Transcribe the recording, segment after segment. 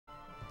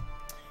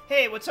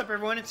Hey, what's up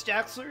everyone, it's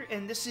Jaxler,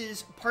 and this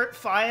is part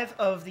 5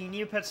 of the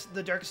Neopets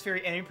The Darkest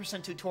Faerie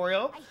 80%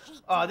 tutorial.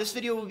 This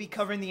video will be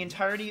covering the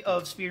entirety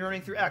of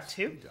speedrunning through Act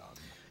 2.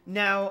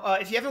 Now,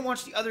 if you haven't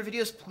watched the other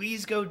videos,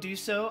 please go do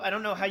so. I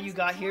don't know how you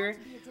got here,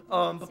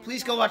 but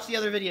please go watch the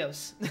other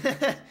videos.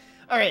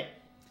 Alright,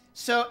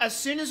 so as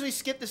soon as we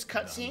skip this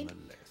cutscene,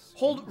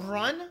 hold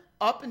run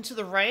up and to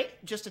the right,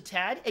 just a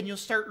tad, and you'll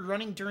start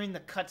running during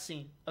the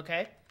cutscene,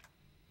 okay?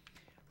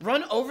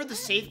 Run over the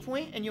save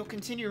point, and you'll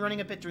continue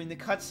running a bit during the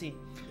cutscene.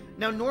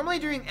 Now, normally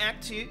during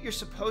Act 2, you're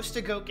supposed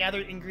to go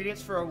gather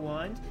ingredients for a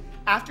wand,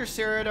 after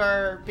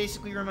Saradar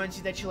basically reminds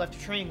you that you left a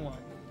training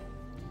wand.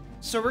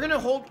 So we're going to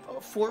hold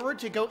forward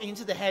to go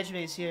into the hedge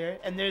maze here,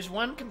 and there's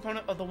one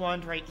component of the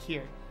wand right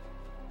here.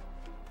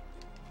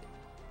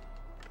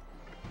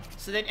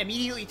 So then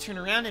immediately turn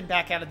around and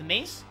back out of the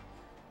maze,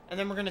 and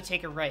then we're going to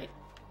take a right.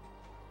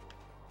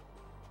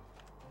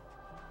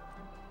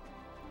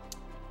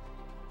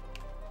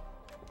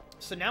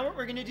 So now what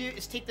we're going to do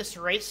is take this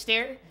right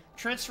stair,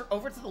 transfer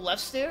over to the left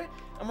stair,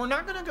 and we're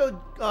not going to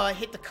go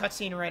hit the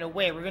cutscene right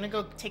away. We're going to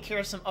go take care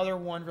of some other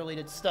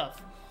wand-related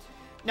stuff.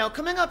 Now,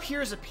 coming up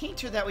here is a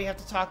painter that we have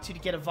to talk to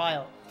get a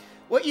vial.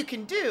 What you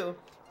can do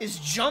is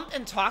jump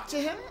and talk to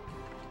him,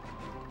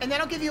 and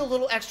that'll give you a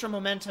little extra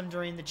momentum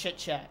during the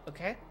chit-chat,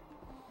 okay?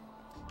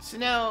 So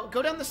now,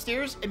 go down the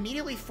stairs,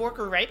 immediately fork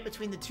or right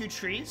between the two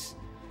trees,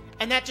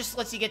 and that just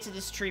lets you get to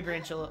this tree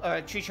branch,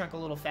 tree trunk a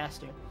little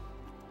faster.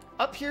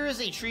 Up here is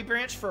a tree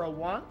branch for a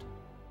wand.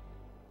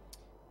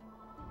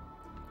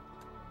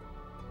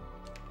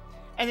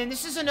 And then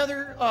this is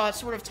another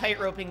sort of tight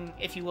roping,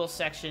 if you will,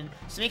 section.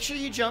 So make sure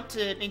you jump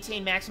to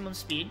maintain maximum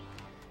speed.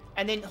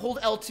 And then hold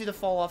L2 to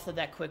fall off of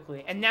that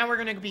quickly. And now we're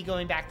going to be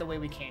going back the way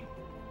we came.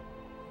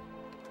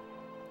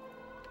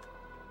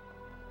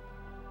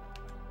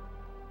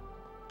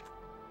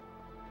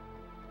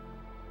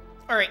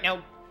 Alright,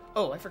 now...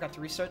 Oh, I forgot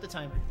to restart the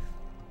timer.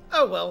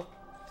 Oh, well.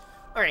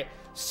 Alright,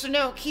 so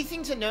now, key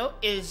thing to note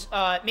is,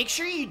 make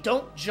sure you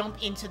don't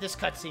jump into this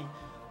cutscene.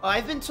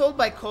 I've been told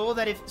by Cole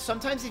that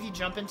sometimes if you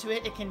jump into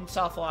it, it can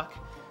soft lock.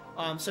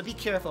 So be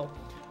careful.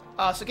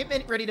 So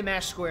get ready to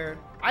mash square.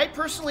 I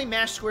personally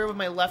mash square with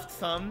my left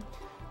thumb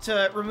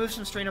to remove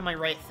some strain on my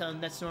right thumb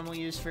that's normally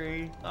used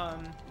for,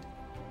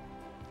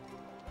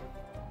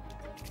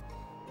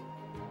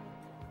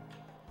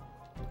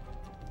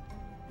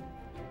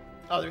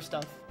 other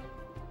stuff.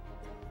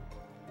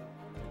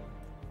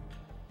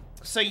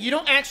 So you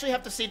don't actually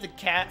have to save the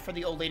cat for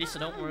the old lady, so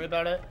don't worry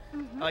about it.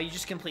 You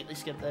just completely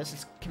skip this.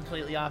 It's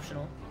completely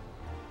optional.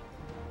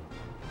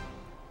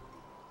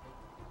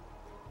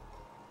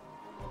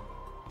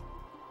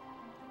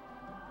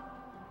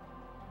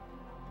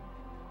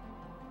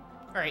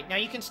 Alright, now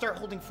you can start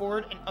holding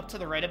forward and up to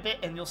the right a bit,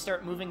 and you'll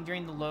start moving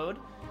during the load.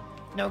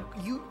 Now,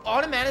 you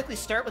automatically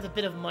start with a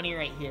bit of money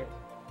right here.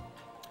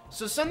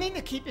 So something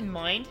to keep in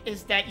mind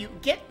is that you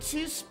get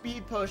 2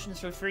 speed potions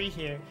for free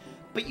here,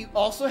 but you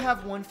also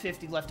have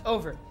 150 left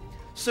over.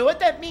 So what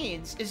that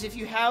means is if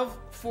you have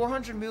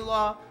 400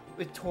 moolah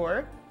with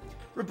Tor,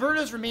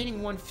 Roberto's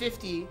remaining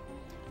 150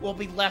 will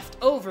be left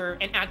over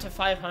and add to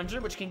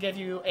 500, which can give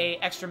you a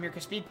extra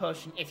Mirka speed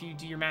potion if you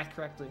do your math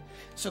correctly.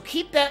 So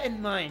keep that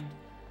in mind.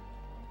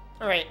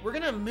 Alright, we're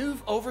gonna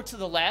move over to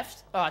the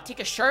left,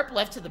 take a sharp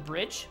left to the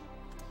bridge.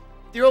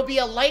 There will be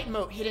a light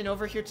moat hidden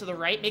over here to the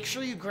right. Make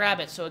sure you grab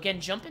it. So again,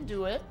 jump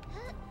into it,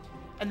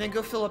 and then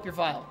go fill up your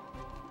vial.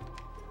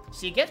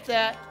 So you get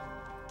that,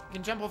 you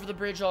can jump over the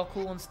bridge all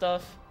cool and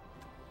stuff,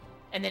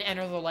 and then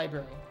enter the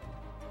library.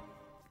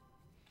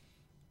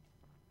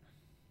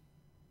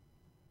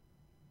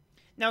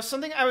 Now,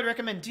 something I would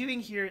recommend doing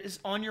here is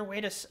on your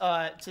way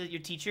to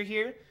your teacher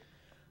here,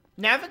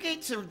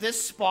 navigate to this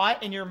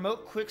spot in your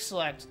moat quick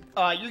select.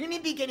 You're going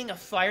to be getting a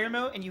fire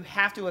moat, and you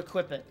have to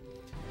equip it.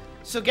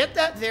 So get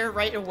that there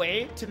right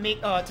away to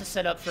make to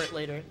set up for it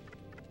later.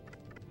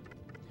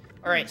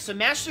 Alright, so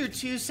mash through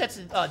 2 sets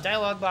of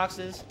dialogue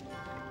boxes.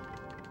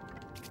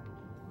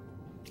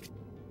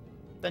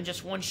 Then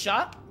just 1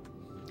 shot.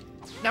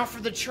 Now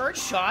for the charge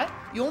shot,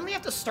 you only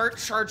have to start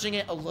charging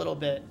it a little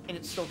bit, and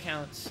it still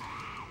counts.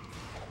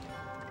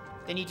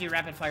 Then you do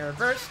rapid fire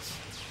bursts.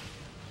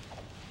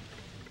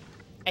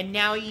 And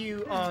now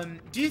you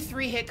do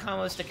 3 hit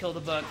combos to kill the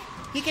bug.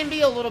 He can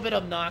be a little bit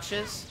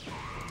obnoxious.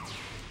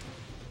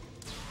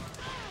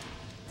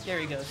 There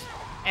he goes.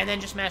 And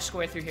then just mash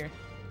square through here.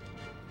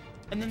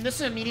 And then this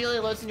immediately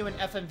loads into an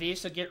FMV,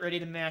 so get ready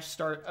to mash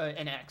start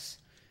an X.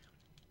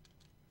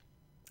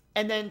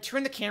 And then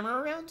turn the camera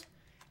around,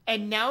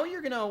 and now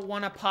you're going to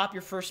want to pop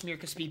your first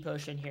Mirka speed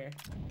potion here.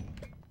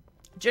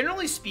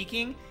 Generally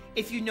speaking,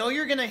 if you know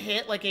you're going to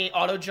hit like a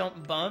auto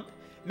jump bump,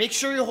 make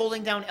sure you're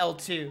holding down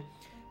L2.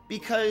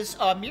 Because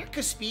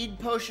Mirka speed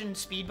potion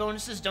speed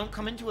bonuses don't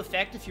come into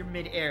effect if you're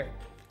mid-air,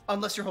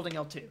 unless you're holding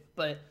L2,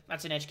 but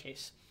that's an edge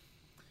case.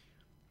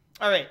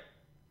 Alright,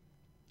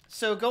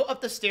 so go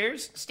up the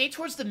stairs, stay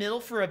towards the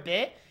middle for a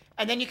bit,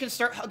 and then you can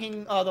start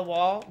hugging the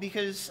wall,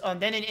 because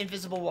then an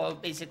invisible wall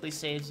basically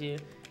saves you.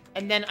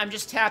 And then I'm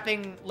just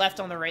tapping left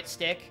on the right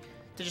stick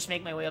to just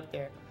make my way up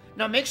there.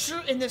 Now make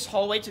sure in this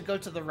hallway to go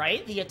to the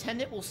right. The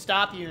attendant will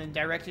stop you and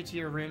direct you to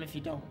your room if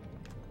you don't.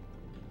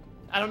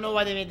 I don't know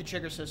why they made the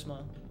trigger so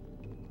small.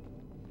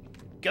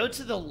 Go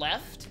to the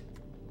left.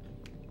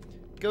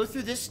 Go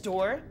through this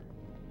door.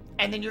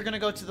 And then you're gonna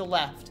go to the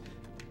left.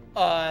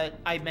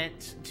 I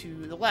meant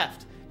to the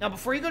left. Now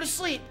before you go to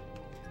sleep,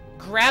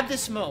 grab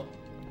this moat.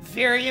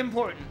 Very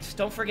important.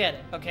 Don't forget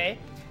it, okay?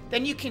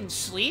 Then you can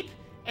sleep.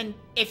 And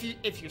if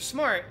you're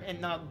smart and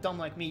not dumb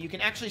like me, you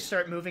can actually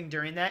start moving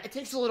during that. It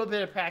takes a little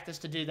bit of practice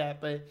to do that,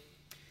 but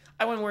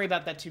I wouldn't worry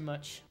about that too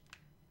much.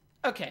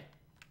 Okay.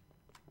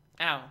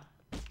 Ow.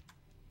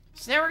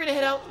 So now we're gonna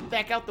head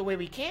back out the way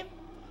we came.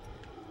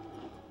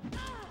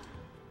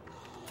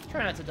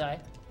 Try not to die.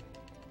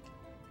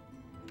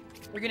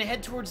 We're gonna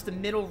head towards the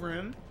middle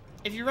room.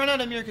 If you run out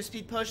of Miracle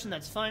Speed Potion,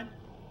 that's fine.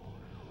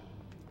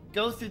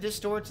 Go through this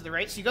door to the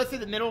right. So you go through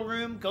the middle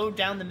room, go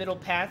down the middle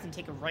path, and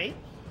take a right.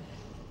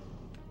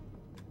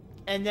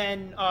 And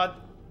then, a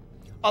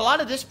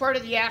lot of this part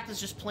of the act is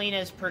just plain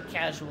as per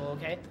casual,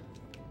 okay?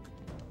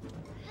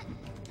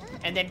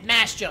 And then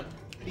mash jump,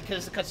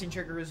 because the cutscene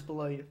trigger is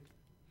below you.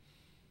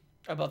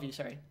 Above you,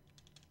 sorry.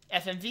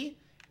 FMV.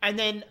 And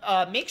then,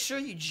 make sure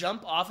you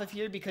jump off of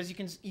here, because you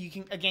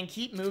can again,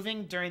 keep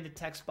moving during the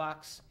text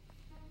box.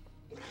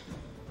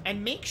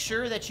 And make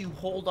sure that you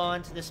hold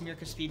on to this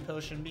Miracle Speed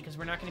Potion, because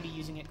we're not going to be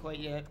using it quite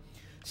yet.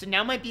 So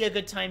now might be a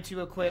good time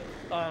to equip,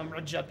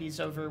 Red Juppies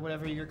over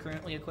whatever you're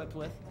currently equipped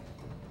with.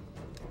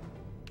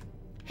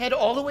 Head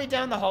all the way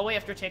down the hallway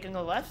after taking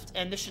a left,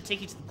 and this should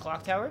take you to the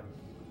clock tower.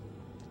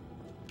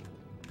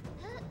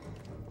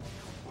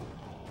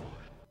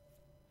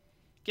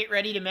 Get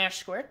ready to mash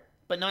square,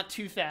 but not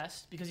too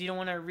fast, because you don't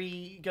want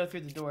to go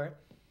through the door.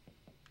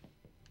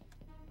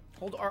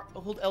 Hold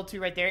L2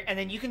 right there, and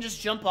then you can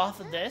just jump off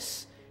of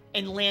this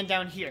and land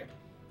down here.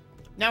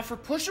 Now, for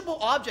pushable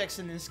objects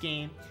in this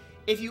game,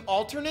 if you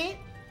alternate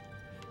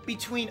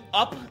between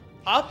up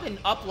and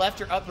up left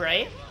or up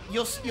right,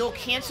 you'll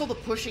cancel the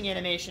pushing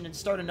animation and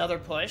start another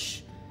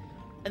push.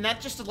 And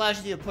that just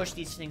allows you to push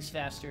these things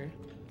faster.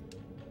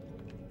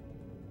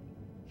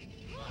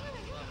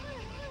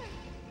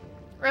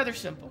 Rather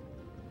simple.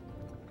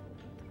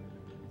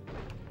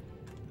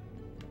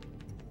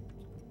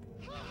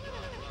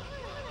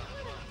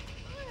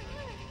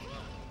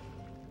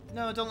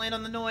 No, don't land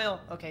on the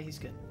Noil. Okay, he's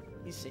good.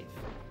 He's safe.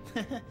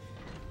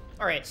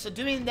 Alright, so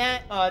doing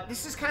that,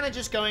 this is kind of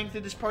just going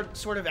through this part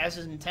sort of as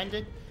is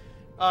intended.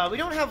 We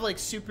don't have, like,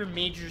 super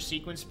major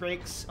sequence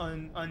breaks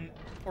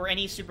or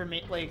any super,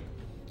 like,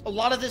 a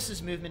lot of this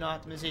is movement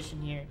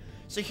optimization here.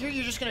 So here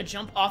you're just going to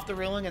jump off the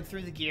railing and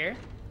through the gear.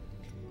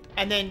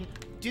 And then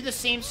do the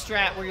same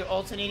strat where you're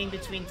alternating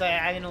between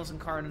diagonals and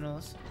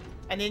cardinals.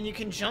 And then you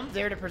can jump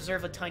there to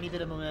preserve a tiny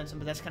bit of momentum,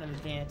 but that's kind of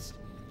advanced.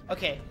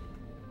 Okay,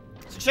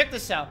 so check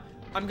this out.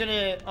 I'm going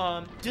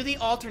to do the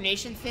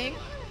alternation thing.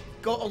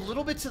 Go a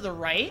little bit to the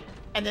right,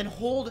 and then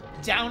hold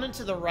down and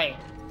to the right.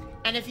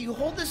 And if you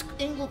hold this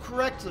angle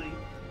correctly,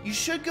 you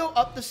should go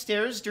up the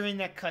stairs during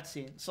that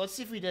cutscene. So let's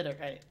see if we did it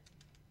right.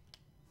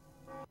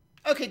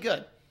 Okay,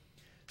 good.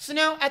 So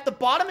now, at the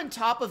bottom and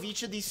top of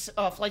each of these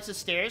flights of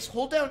stairs,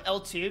 hold down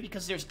L2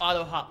 because there's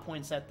auto-hop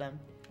points at them.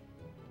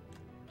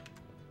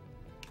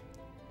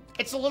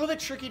 It's a little bit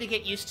tricky to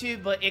get used to,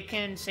 but it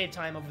can save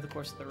time over the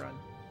course of the run.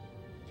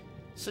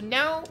 So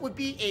now would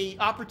be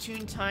an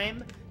opportune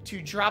time to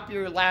drop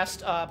your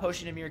last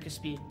potion of Miracle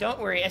Speed.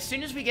 Don't worry, as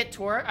soon as we get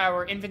Tor,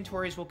 our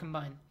inventories will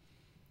combine.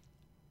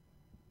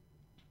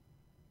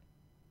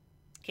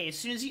 Okay, as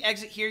soon as you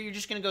exit here, you're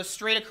just going to go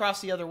straight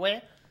across the other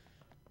way.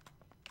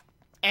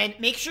 And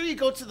make sure you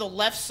go to the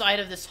left side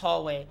of this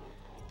hallway.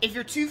 If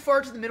you're too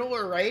far to the middle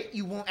or right,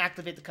 you won't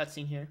activate the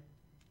cutscene here.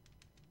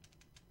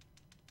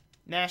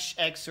 Mash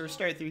X or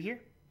start through here.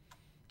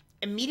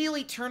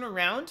 Immediately turn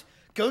around,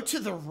 go to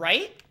the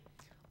right,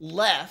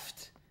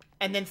 left,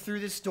 and then through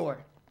this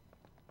door.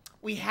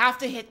 We have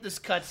to hit this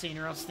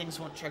cutscene or else things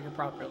won't trigger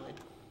properly.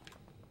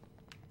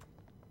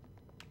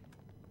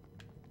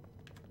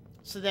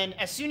 So then,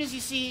 as soon as you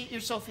see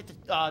yourself hit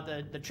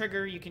the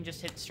trigger, you can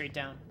just hit straight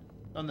down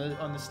on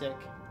the stick,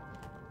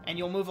 and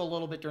you'll move a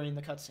little bit during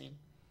the cutscene.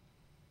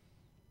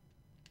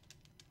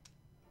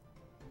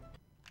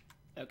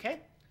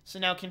 Okay, so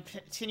now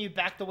continue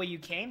back the way you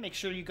came. Make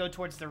sure you go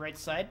towards the right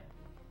side.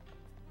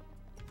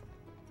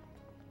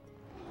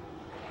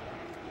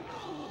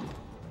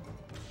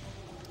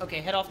 Okay,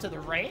 head off to the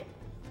right.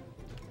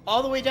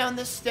 All the way down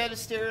this set of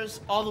stairs,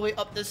 all the way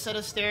up this set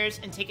of stairs,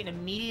 and take an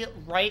immediate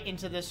right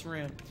into this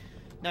room.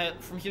 Now,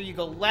 from here you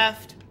go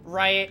left,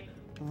 right,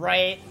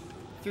 right,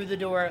 through the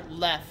door,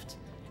 left.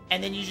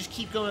 And then you just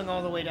keep going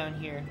all the way down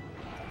here.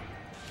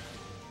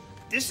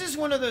 This is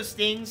one of those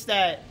things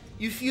that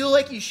you feel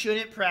like you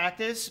shouldn't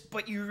practice,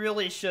 but you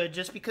really should,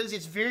 just because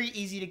it's very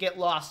easy to get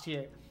lost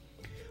here.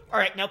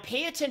 Alright, now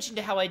pay attention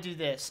to how I do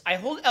this. I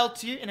hold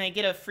L2 and I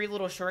get a free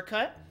little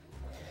shortcut.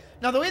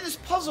 Now, the way this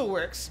puzzle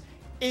works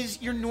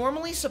is you're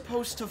normally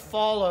supposed to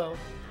follow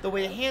the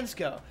way the hands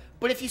go.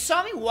 But if you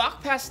saw me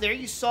walk past there,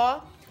 you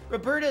saw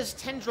Roberta's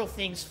tendril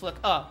things flick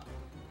up.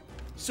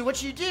 So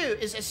what you do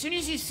is as soon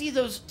as you see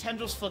those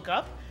tendrils flick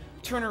up,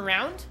 turn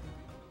around,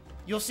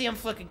 you'll see them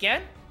flick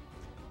again,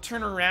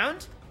 turn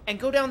around, and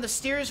go down the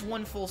stairs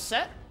one full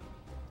set,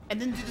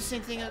 and then do the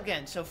same thing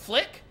again. So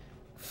flick,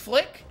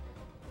 flick,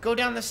 go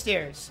down the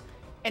stairs.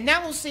 And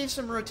that will save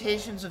some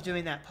rotations of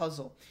doing that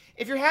puzzle.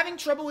 If you're having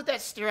trouble with that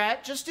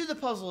strat, just do the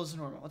puzzle as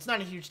normal. It's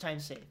not a huge time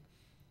save.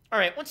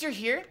 Alright, once you're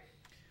here,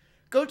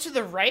 go to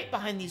the right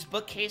behind these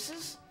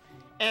bookcases,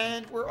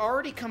 and we're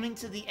already coming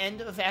to the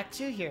end of Act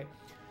 2 here.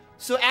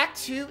 So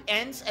Act 2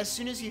 ends as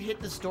soon as you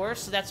hit this door,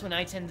 so that's when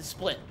I tend to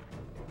split.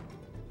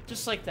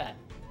 Just like that.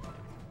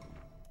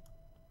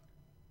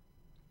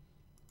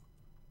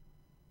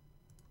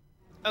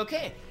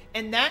 Okay,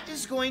 and that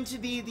is going to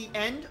be the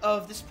end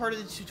of this part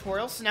of the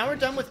tutorial. So now we're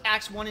done with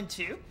Acts 1 and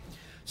 2.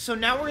 So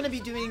now we're going to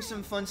be doing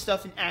some fun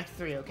stuff in Act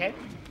 3, okay?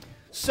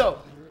 So,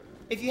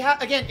 if you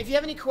have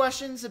any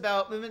questions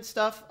about movement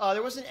stuff,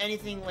 there wasn't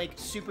anything like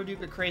super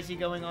duper crazy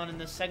going on in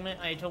this segment.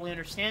 I totally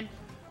understand.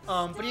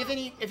 But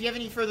if you have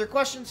any further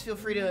questions, feel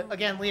free to,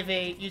 again, leave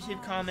a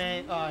YouTube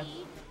comment.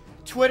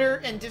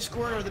 Twitter and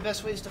Discord are the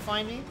best ways to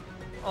find me.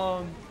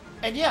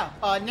 And yeah,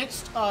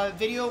 next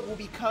video we'll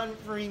be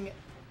covering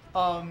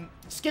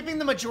skipping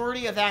the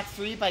majority of Act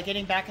 3 by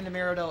getting back into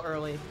Mirrodale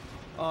early.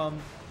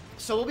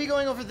 So we'll be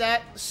going over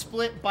that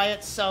split by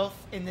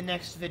itself in the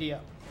next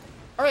video.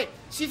 Alright,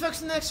 see you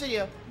folks in the next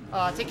video.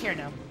 Take care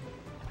now.